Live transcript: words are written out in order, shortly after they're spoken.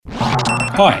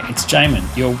Hi, it's Jamin,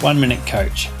 your 1 Minute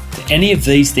Coach. Do any of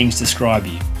these things describe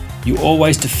you? You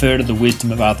always defer to the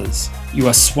wisdom of others. You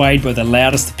are swayed by the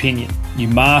loudest opinion. You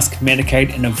mask,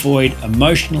 medicate and avoid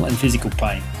emotional and physical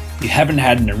pain. You haven't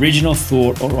had an original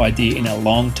thought or idea in a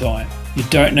long time. You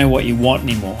don't know what you want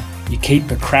anymore. You keep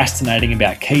procrastinating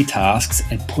about key tasks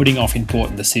and putting off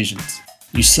important decisions.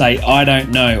 You say, I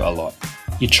don't know, a lot.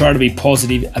 You try to be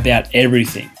positive about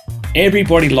everything.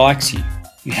 Everybody likes you.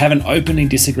 You haven't openly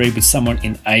disagreed with someone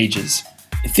in ages.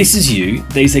 If this is you,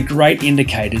 these are great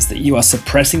indicators that you are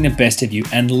suppressing the best of you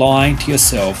and lying to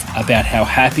yourself about how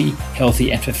happy,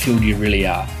 healthy and fulfilled you really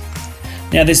are.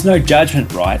 Now, there's no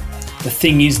judgment, right? The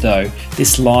thing is though,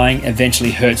 this lying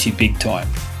eventually hurts you big time.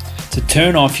 To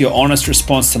turn off your honest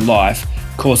response to life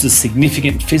causes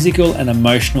significant physical and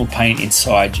emotional pain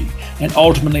inside you and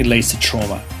ultimately leads to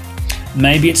trauma.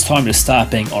 Maybe it's time to start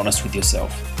being honest with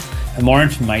yourself. For more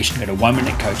information, go to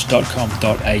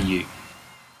oneminutecoach.com.au.